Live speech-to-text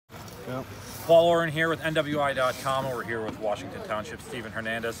Yep. Paul Oren here with NWI.com, and we're here with Washington Township Steven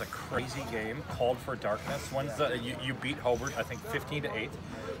Hernandez. A crazy game called for darkness. When's you beat Hobart, I think 15-8.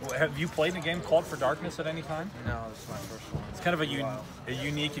 Have you played in a game called for darkness at any time? No, this is my first one. It's kind of a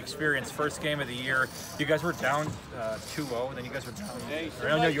unique experience. First game of the year. You guys were down 2-0, then you guys were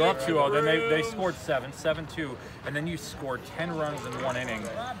down. No, you're up 2-0. Then they scored 7-2, and then you scored 10 runs in one inning.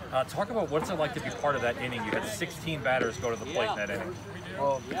 Talk about what's it like to be part of that inning. You had 16 batters go to the plate in that inning.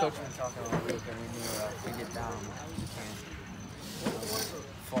 Well, the coach was talking all week, and we knew if we get down, we can't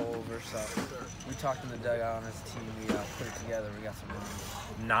fall over. So we talked in the dugout on his team. We put it together. We got some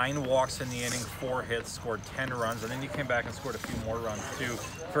runs. 9 walks in the inning, 4 hits, scored 10 runs, and then you came back and scored a few more runs too.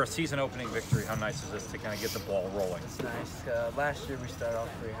 For a season-opening victory, how nice is this to kind of get the ball rolling? It's nice. Last year we started off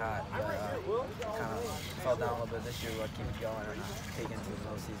pretty hot, but kind of fell down a little bit. This year we'll keep it going and take into the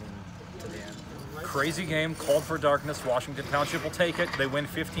postseason to the end. Crazy game, called for darkness. Washington Township will take it. They win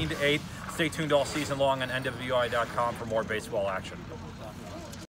 15-8. Stay tuned all season long on NWI.com for more baseball action.